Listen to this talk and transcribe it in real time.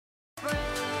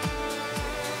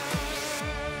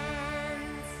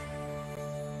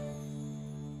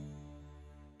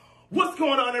What's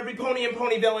going on, every pony and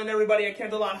ponyville and everybody at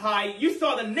Canterlot High? You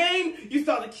saw the name, you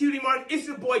saw the cutie mark. It's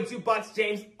your boy Jukebox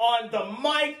James on the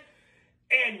mic,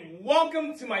 and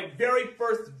welcome to my very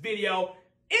first video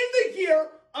in the year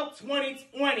of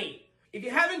 2020. If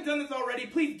you haven't done this already,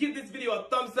 please give this video a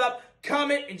thumbs up,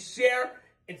 comment, and share,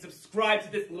 and subscribe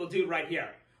to this little dude right here.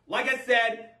 Like I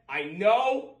said, I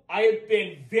know I have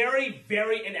been very,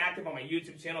 very inactive on my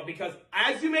YouTube channel because,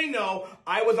 as you may know,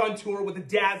 I was on tour with the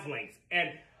Dazzlings, and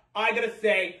I gotta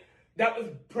say, that was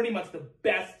pretty much the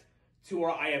best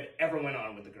tour I have ever went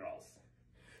on with the girls.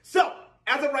 So,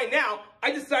 as of right now,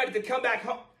 I decided to come back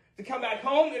home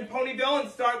in Ponyville and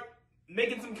start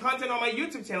making some content on my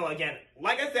YouTube channel again.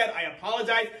 Like I said, I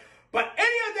apologize, but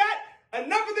any of that,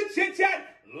 enough of the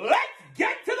chit-chat, let's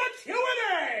get to the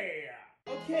Q&A!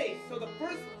 Okay, so the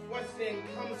first question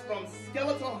comes from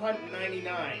Skeletal Hunt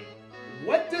 99.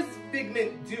 What does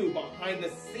Figment do behind the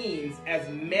scenes as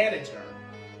manager?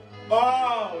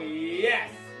 Oh yes,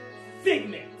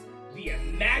 Figment, the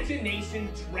Imagination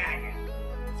Dragon.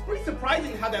 It's pretty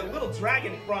surprising how that little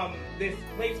dragon from this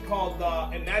place called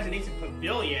the Imagination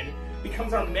Pavilion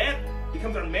becomes our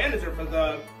manager for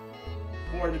the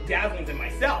Dazzlings and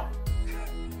myself.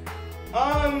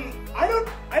 I don't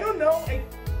know.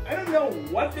 I don't know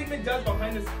what Figment does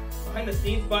behind the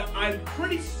scenes, but I'm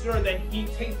pretty sure that he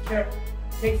takes care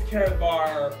of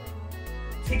our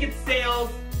ticket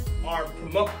sales, our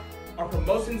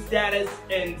promotion status,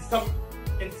 and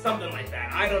something like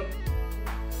that. I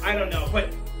don't know,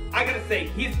 but I gotta say,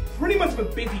 he's pretty much a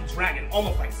busy dragon,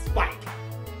 almost like Spike.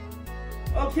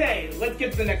 Okay, let's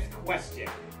get to the next question.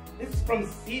 This is from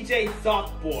CJ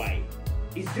Softboy.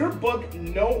 Is your book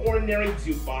No Ordinary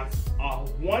Jukebox a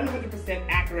 100%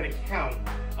 accurate account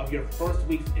of your first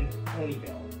weeks in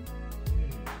Ponyville?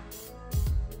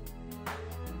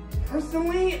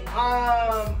 Personally,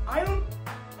 I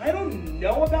don't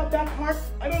know about that part.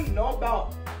 I don't know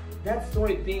about that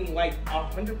story being like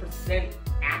 100%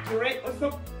 accurate or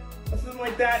something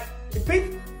like that. It's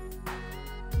basically,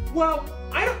 well,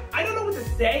 I don't know what to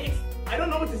say. I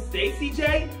don't know what to say,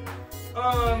 CJ.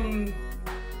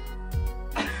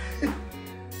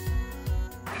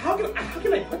 How can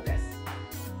I put this?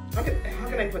 How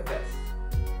can I put this?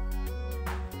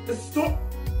 The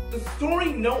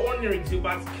story No Ordinary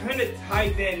Jukebox kind of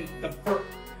ties in the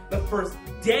first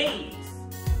days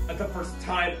of the first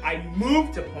time I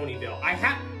moved to Ponyville. I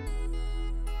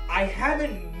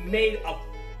haven't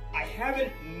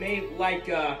made like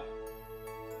a,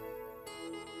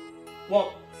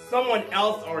 well, someone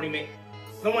else already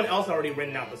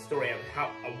written out the story of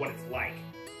what it's like,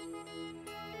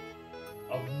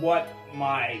 of what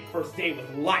my first day was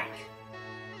like.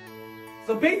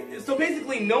 So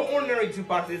basically, No Ordinary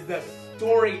Jukebox is the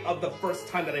story of the first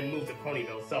time that I moved to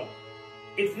Ponyville. So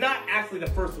it's not actually the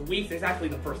first weeks, it's actually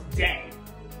the first day.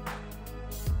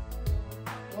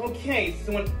 Okay,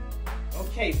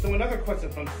 so another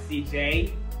question from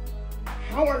CJ.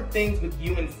 How are things with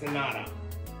you and Sonata?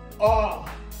 Oh,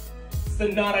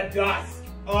 Sonata Dusk.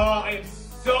 Oh, I am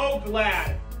so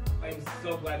glad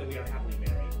that we are happily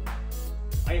married.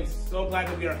 I am so glad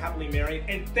that we are happily married,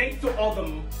 and thanks to all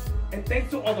the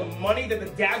money that the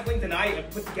Dazzlings and I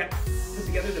have put together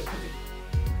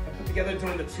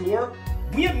during the tour,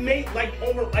 we have made like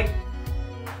over like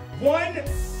 $1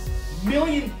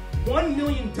 million.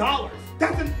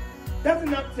 That's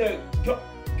enough to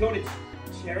go to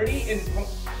charity in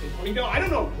Ponyville. I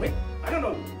don't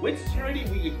know which charity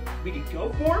we could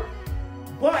go for,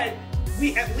 but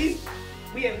we at least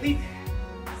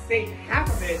saved half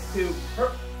of it to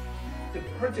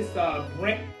purchase a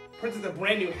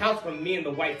brand new house for me and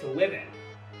the wife to live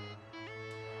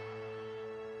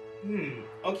in.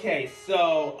 Okay,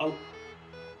 so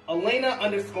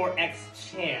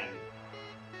Elena_X_Chan.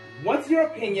 What's your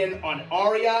opinion on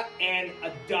Aria and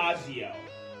Adagio?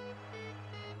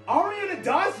 Aria and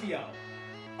Adagio?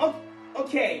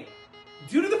 Okay,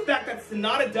 due to the fact that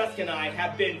Sonata Dusk and I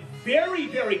have been very,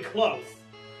 very close,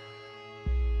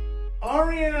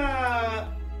 Aria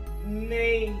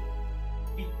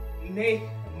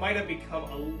might have become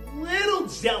a little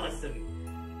jealous of me.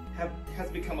 Has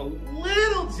become a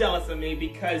little jealous of me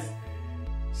because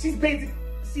she's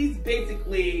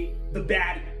basically the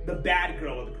bad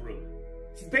girl of the group.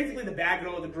 She's basically the bad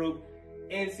girl of the group,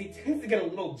 and she tends to get a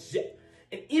little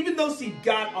and even though she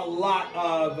got a lot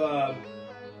of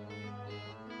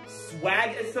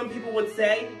swag, as some people would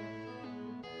say,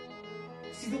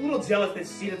 she's a little jealous that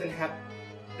she doesn't have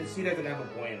a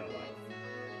boy in her life.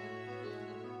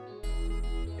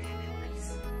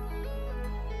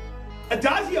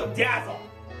 Adagio Dazzle,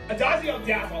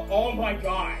 oh my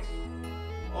gosh.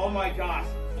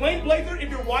 Flame Blazer, if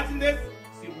you're watching this,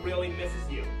 she really misses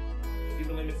you. She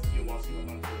really misses you while she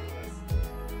was on tour with us.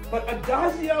 But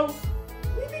Adagio,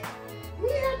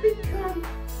 we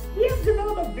have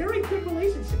developed a very good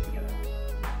relationship together.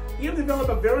 We have developed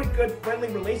a very good, friendly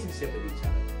relationship with each other.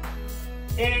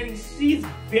 And she's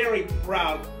very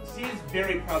proud. She is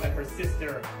very proud that her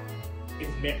sister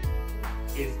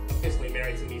is officially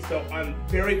married to me. So I'm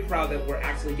very proud that we're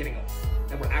actually getting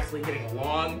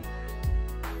along.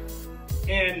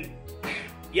 And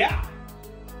yeah.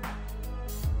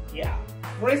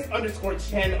 Chris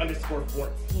 _Chen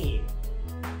 _14.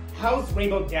 How's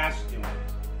Rainbow Dash doing?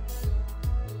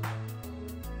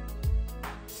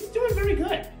 She's doing very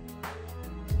good.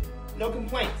 No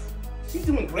complaints. She's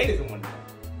doing great as a Wonder Woman.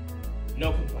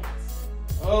 No complaints.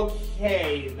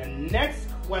 Okay, the next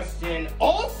question,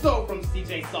 also from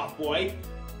CJ Softboy.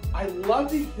 I love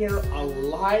to hear a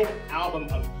live album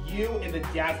of you and the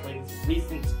Dazzling's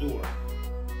recent tour.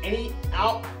 Any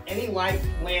live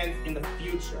plans in the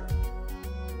future?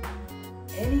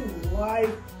 Any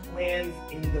live plans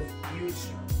in the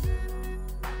future?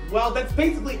 Well, that's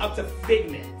basically up to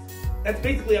Figment. That's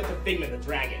basically up to Figment the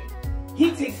Dragon.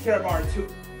 He takes care of our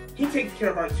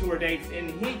tour dates,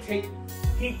 and he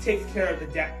takes care of the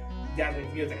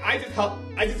Dazzling's music. I just help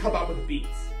out with the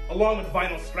beats, along with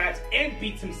Vinyl Scratch and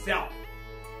Beats himself.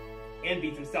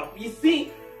 You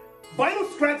see, Vinyl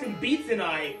Scratch and Beats and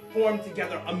I form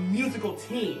together a musical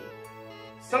team.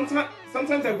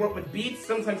 Sometimes I work with Beats,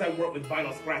 sometimes I work with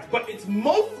Vinyl Scratch, but it's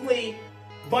mostly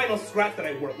Vinyl Scratch that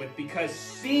I work with because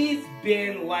she's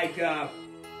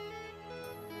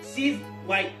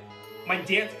like my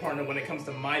dance partner when it comes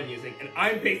to my music,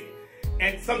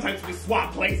 and sometimes we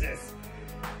swap places.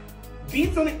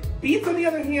 Beats on the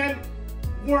other hand,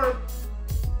 we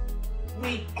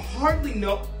hardly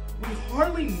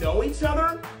know each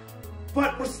other,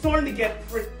 but we're starting to get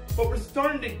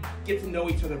to know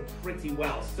each other pretty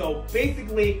well. So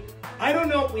basically, I don't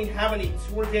know if we have any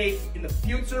tour dates in the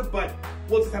future, but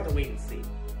we'll just have to wait and see.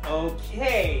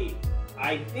 Okay,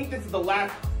 I think this is the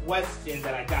last question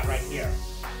that I got right here.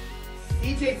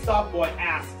 CJ Softboy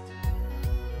asked,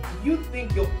 do you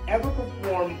think you'll ever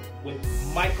perform with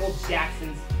Michael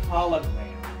Jackson's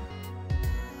hologram?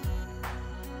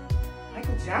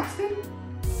 Michael Jackson? I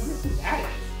wonder who that is.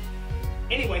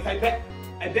 Anyways, I bet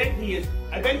he's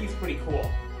pretty cool.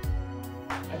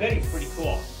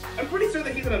 I'm pretty sure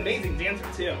that he's an amazing dancer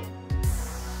too.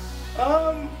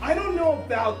 I don't know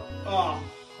about a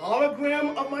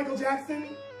hologram of Michael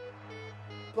Jackson,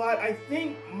 but I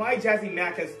think my Jazzy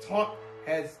Mac has told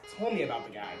me about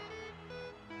the guy.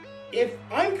 If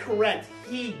I'm correct,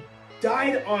 he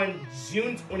died on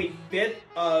June 25th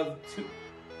of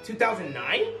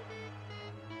 2009.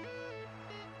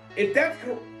 If that's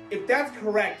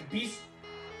correct, be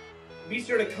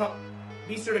sure to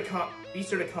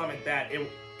comment that it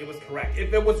was correct.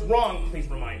 If it was wrong, please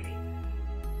remind me.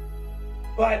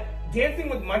 But dancing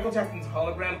with Michael Jackson's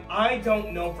hologram, I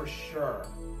don't know for sure.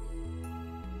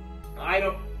 I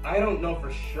don't know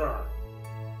for sure.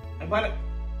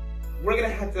 We're gonna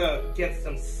have to get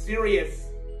some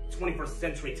serious 21st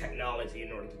century technology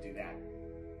in order to do that.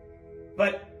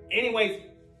 But anyways,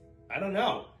 I don't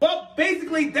know. Well,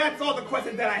 basically that's all the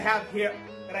questions that I have here.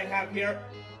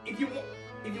 If you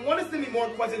want to send me more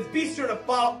questions, be sure to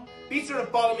follow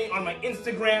me on my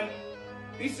Instagram.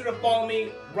 Be sure to follow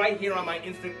me right here on my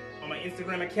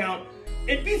Instagram account,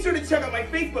 and be sure to check out my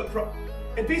Facebook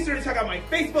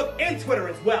and Twitter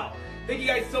as well. Thank you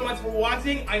guys so much for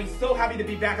watching. I'm so happy to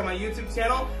be back on my YouTube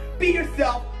channel. Be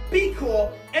yourself, be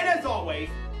cool, and as always,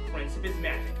 friendship is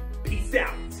magic. Peace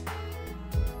out.